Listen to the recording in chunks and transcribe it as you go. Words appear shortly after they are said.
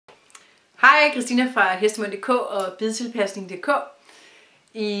Hej, Christina fra Hestemund.dk og bidtilpasning.dk.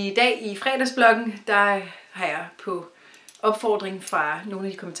 I dag i fredagsbloggen, der har jeg på opfordring fra nogle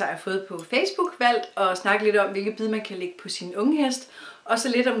af de kommentarer, jeg har fået på Facebook, valgt at snakke lidt om, hvilke bid man kan lægge på sin unghest, og så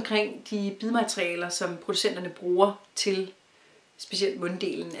lidt omkring de bidmaterialer, som producenterne bruger til specielt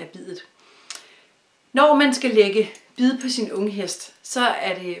munddelen af bidet. Når man skal lægge bid på sin unghest, så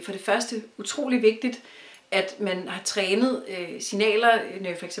er det for det første utrolig vigtigt, at man har trænet signaler,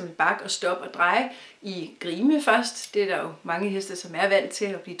 f.eks. bak og stop og drej i grime først. Det er der jo mange heste, som er vant til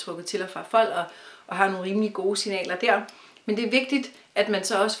at blive trukket til og fra fold og har nogle rimelig gode signaler der. Men det er vigtigt, at man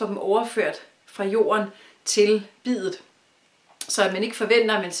så også får dem overført fra jorden til bidet. Så at man ikke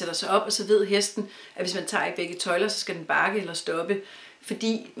forventer, at man sætter sig op, og så ved hesten, at hvis man tager i begge tøjler, så skal den bakke eller stoppe.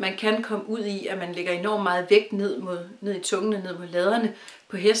 Fordi man kan komme ud i, at man lægger enormt meget vægt ned i tungen og ned mod laderne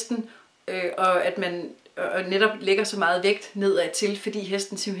på hesten, og at man netop lægger så meget vægt nedad til, fordi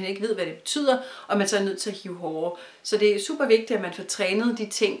hesten simpelthen ikke ved, hvad det betyder, og man så er nødt til at hive hårdere. Så det er super vigtigt, at man får trænet de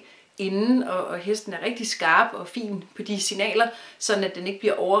ting inden, og hesten er rigtig skarp og fin på de signaler, sådan at den ikke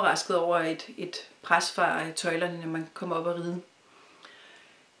bliver overrasket over et pres fra tøjlerne, når man kommer op og ride.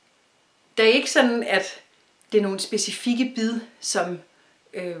 Det er ikke sådan, at det er nogle specifikke bid, som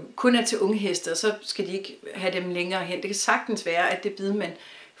kun er til unge heste, og så skal de ikke have dem længere hen. Det kan sagtens være, at det bid, man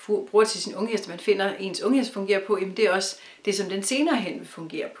bruger til sin unghest, man finder ens unghest fungerer på, jamen det er også det, som den senere hen vil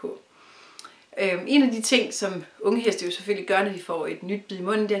fungere på. En af de ting, som ungheste jo selvfølgelig gør, når de får et nyt bid i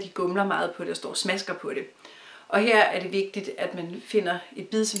munden, det er, at de gumler meget på det og står og smasker på det. Og her er det vigtigt, at man finder et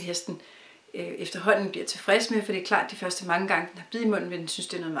bid, som hesten efterhånden bliver tilfreds med, for det er klart, de første mange gange, den har bid i munden, vil den synes,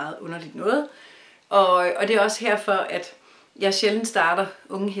 det er noget meget underligt noget. Og det er også herfor, at jeg sjældent starter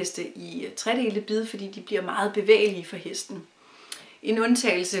unge heste i tredelte bid, fordi de bliver meget bevægelige for hesten. En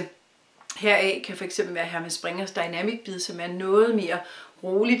undtagelse heraf kan fx være Hermes Springers Dynamic bid, som er noget mere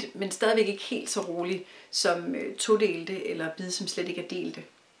roligt, men stadigvæk ikke helt så roligt som todelte eller bid, som slet ikke er delte.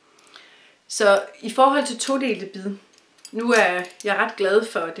 Så i forhold til todelte bid, nu er jeg ret glad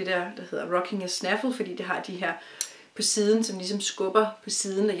for det der hedder Rocking a Snaffle, fordi det har de her på siden, som ligesom skubber på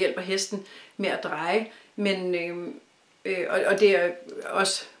siden og hjælper hesten med at dreje. Men, og det er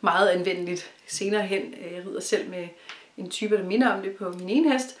også meget anvendeligt senere hen. Jeg rider selv med en type, der minder om det på min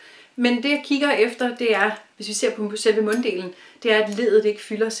ene hest. Men det jeg kigger efter, det er, hvis vi ser på selve munddelen, det er, at leddet ikke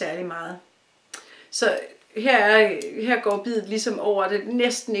fylder særlig meget. Så her går bidet ligesom over, det er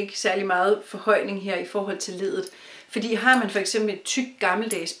næsten ikke særlig meget forhøjning her i forhold til leddet. Fordi har man for eksempel et tykt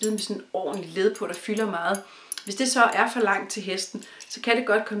gammeldags bid med sådan en ordentlig led på, der fylder meget, hvis det så er for langt til hesten, så kan det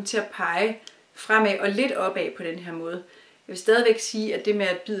godt komme til at pege fremad og lidt opad på den her måde. Jeg vil stadigvæk sige, at det med,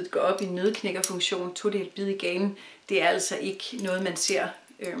 at bidet går op i nødknækkerfunktion, todelt bid i ganen, det er altså ikke noget, man ser.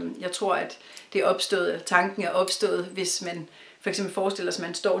 Jeg tror, at det er opstået, tanken er opstået, hvis man for eksempel forestiller sig, at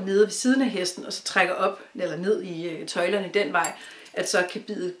man står nede ved siden af hesten, og så trækker op eller ned i tøjlerne den vej, at så kan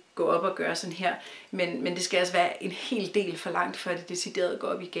bidet gå op og gøre sådan her. Men det skal altså være en hel del for langt, før det decideret går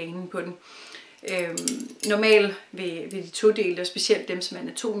op i ganen på den. Normalt ved de todelte, og specielt dem, som er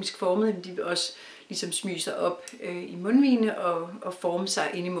anatomisk formet, de vil også ligesom smyge sig op i mundvigene og forme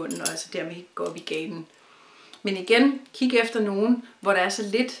sig ind i munden, og altså dermed ikke gå op i ganen. Men igen, kig efter nogen, hvor der er så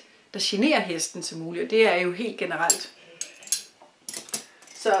lidt, der generer hesten som muligt, og det er jo helt generelt.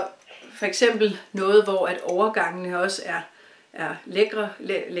 Så for eksempel noget, hvor at overgangene også er lækre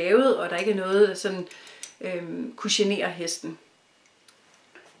lavet, og der ikke er noget, der sådan kunne genere hesten.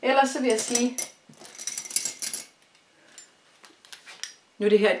 Ellers så vil jeg sige, nu er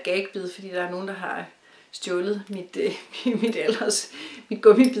det her et gagbid, fordi der er nogen, der har stjålet mit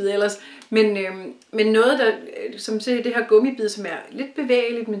gummibid ellers. Men noget, der, som det her gummibid, som er lidt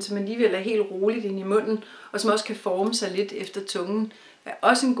bevægeligt, men som alligevel er helt roligt ind i munden, og som også kan forme sig lidt efter tungen, er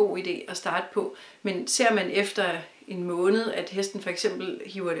også en god idé at starte på. Men ser man efter en måned, at hesten for eksempel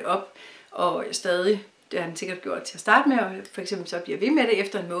hiver det op, og stadig, det har han sikkert gjort til at starte med, og for eksempel så bliver ved med det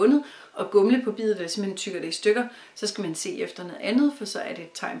efter en måned, og gumle på bidet, eller simpelthen tykker det i stykker, så skal man se efter noget andet, for så er det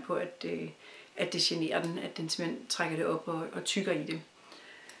et tegn på, at det generer den, at den simpelthen trækker det op og tykker i det.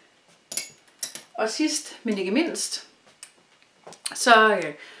 Og sidst, men ikke mindst, så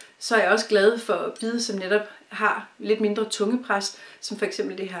er jeg også glad for bid, som netop har lidt mindre tungepres, som for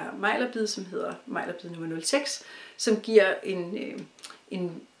eksempel det her mejlerbid, som hedder mejlerbid nummer 06, som giver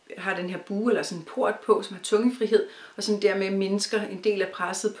har den her bue eller sådan en port på, som har tungefrihed, og som dermed mindsker en del af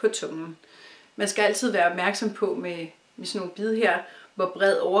presset på tungen. Man skal altid være opmærksom på med sådan nogle bid her, hvor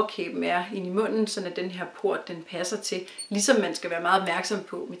bred overkæben er inde i munden, så at den her port den passer til. Ligesom man skal være meget opmærksom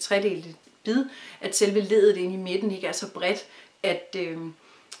på med tredelte bid, at selve leddet inde i midten ikke er så bredt,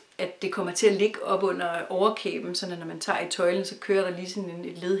 at det kommer til at ligge op under overkæben, så når man tager i tøjlen, så kører der lige sådan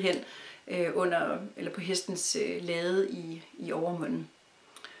et led hen eller på hestens lade i overmunden.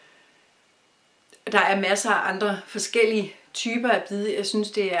 Der er masser af andre forskellige typer af bide. Jeg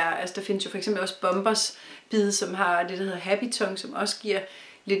synes der findes jo for eksempel også bombers bide, som har det der hedder happy tongue, som også giver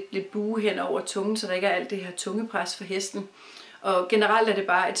lidt bue hen over tungen, så der ikke er alt det her tungepres for hesten. Og generelt er det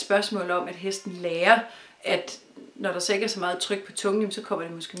bare et spørgsmål om, at hesten lærer, at når der så ikke er så meget tryk på tungen, så kommer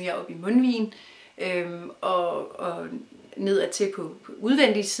det måske mere op i mundvigen og nedad til på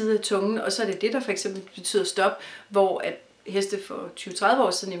udvendige side af tungen, og så er det det, der for eksempel betyder stop, hvor at heste for 20-30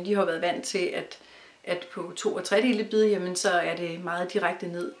 år siden, jamen, de har været vant til, at på 2 3/3 bid, jamen, så er det meget direkte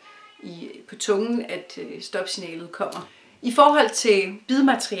ned på tungen, at stopsignalet kommer. I forhold til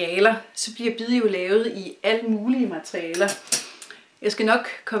bidmaterialer, så bliver bid jo lavet i alle mulige materialer. Jeg skal nok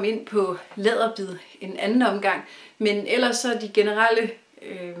komme ind på læderbid en anden omgang, men ellers så de generelle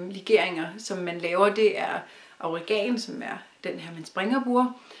legeringer, som man laver, det er aurigan, som er den her, man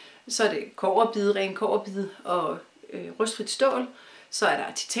springerbur. Så er det kobberbid, ren kobberbid og rustfrit stål. Så er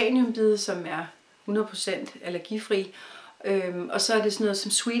der titaniumbid, som er 100% allergifri. Og så er det sådan noget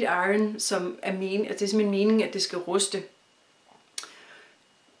som sweet iron, som er det er simpelthen meningen, at det skal ruste.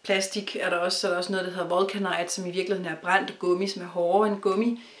 Plastik er der også, så er der også noget, der hedder vulcanite, som i virkeligheden er brændt gummi, som er hårdere end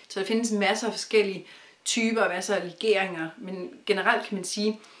gummi. Så der findes masser af forskellige typer og masser af legeringer, men generelt kan man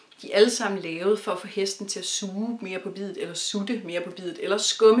sige, de er alle sammen lavet for at få hesten til at suge mere på bidet, eller sutte mere på bidet, eller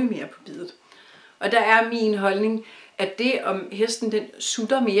skumme mere på bidet. Og der er min holdning, at det om hesten den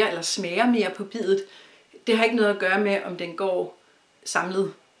sutter mere eller smager mere på bidet, det har ikke noget at gøre med, om den går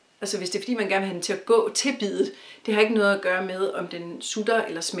samlet. Altså hvis det er fordi, man gerne vil have den til at gå til bidet, det har ikke noget at gøre med, om den sutter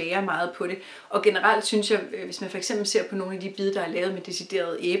eller smager meget på det. Og generelt synes jeg, hvis man for eksempel ser på nogle af de bid, der er lavet med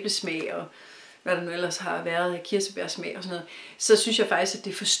decideret æblesmag og hvad der nu ellers har været af kirsebærsmag og sådan noget, så synes jeg faktisk, at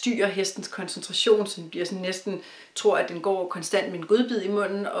det forstyrrer hestens koncentration, så den bliver sådan næsten, tror at den går konstant med en godbid i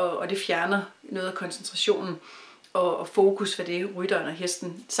munden, og det fjerner noget af koncentrationen og fokus for det, rytteren og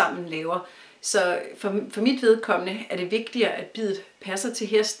hesten sammen laver. Så for mit vedkommende er det vigtigere, at bidet passer til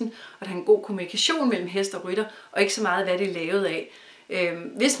hesten, og der er en god kommunikation mellem hest og rytter, og ikke så meget, hvad det er lavet af.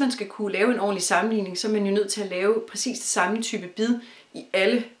 Hvis man skal kunne lave en ordentlig sammenligning, så er man jo nødt til at lave præcis det samme type bid i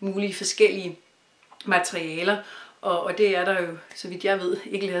alle mulige forskellige materialer, og det er der jo, så vidt jeg ved,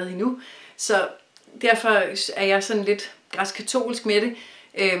 ikke lavet endnu. Så derfor er jeg sådan lidt græskatolsk med det.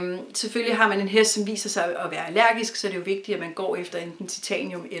 Selvfølgelig har man en hest, som viser sig at være allergisk, så er det jo vigtigt, at man går efter enten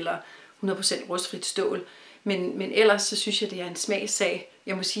titanium eller 100% rustfrit stål. Men ellers så synes jeg, det er en smagssag.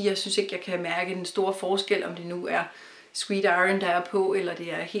 Jeg må sige, jeg synes ikke, jeg kan mærke den store forskel, om det nu er sweet iron, der er på, eller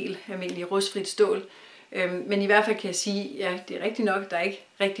det er helt almindelig rustfrit stål. Men i hvert fald kan jeg sige, ja, det er rigtigt nok, der er ikke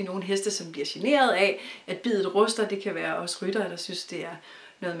rigtig nogen heste, som bliver generet af, at bidet ruster. Det kan være også ryttere, der synes, det er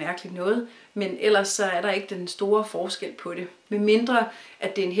noget mærkeligt noget. Men ellers så er der ikke den store forskel på det. Med mindre,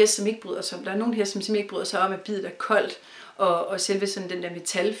 at det er en hest, som ikke bryder sig om. Der er nogle heste, som simpelthen ikke bryder sig om, at bidet er koldt, og selve sådan den der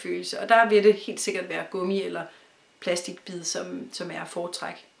metalfølelse. Og der vil det helt sikkert være gummi eller plastikbid, som er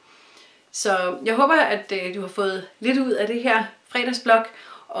foretræk. Så jeg håber, at du har fået lidt ud af det her fredagsblog,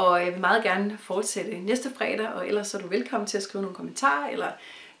 og jeg vil meget gerne fortsætte næste fredag, og ellers så er du velkommen til at skrive nogle kommentarer eller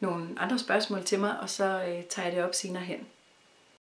nogle andre spørgsmål til mig, og så tager jeg det op senere hen.